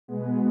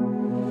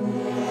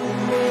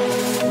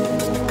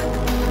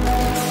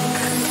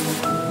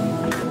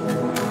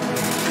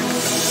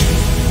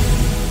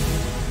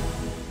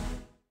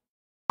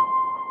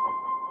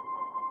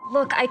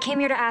Look, I came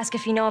here to ask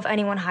if you know of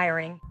anyone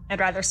hiring. I'd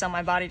rather sell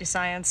my body to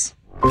science.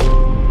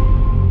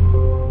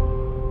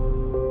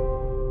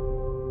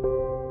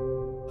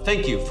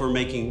 Thank you for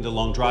making the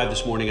long drive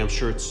this morning. I'm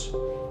sure it's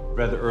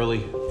rather early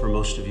for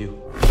most of you.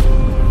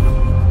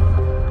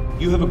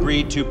 You have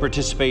agreed to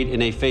participate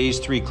in a phase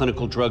 3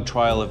 clinical drug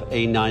trial of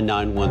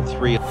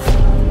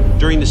A9913.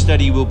 During the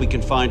study, you will be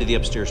confined to the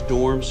upstairs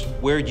dorms,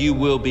 where you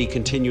will be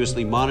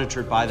continuously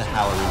monitored by the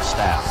Halloran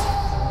staff.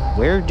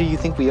 Where do you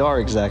think we are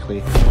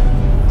exactly?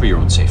 For your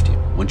own safety.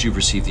 Once you've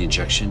received the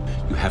injection,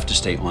 you have to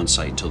stay on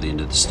site until the end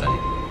of the study.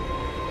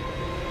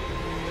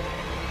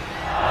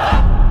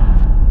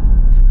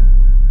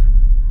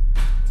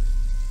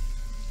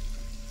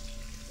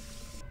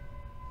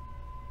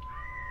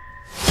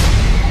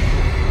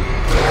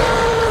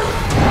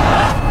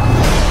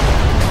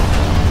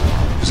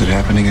 Is it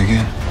happening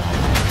again?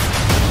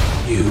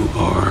 You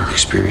are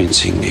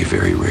experiencing a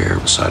very rare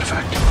side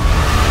effect.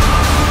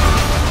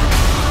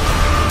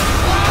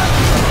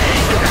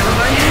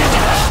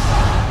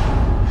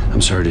 I'm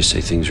sorry to say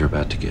things are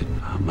about to get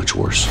much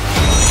worse.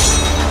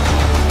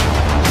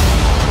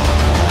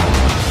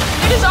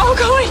 It is all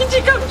going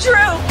to come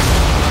true.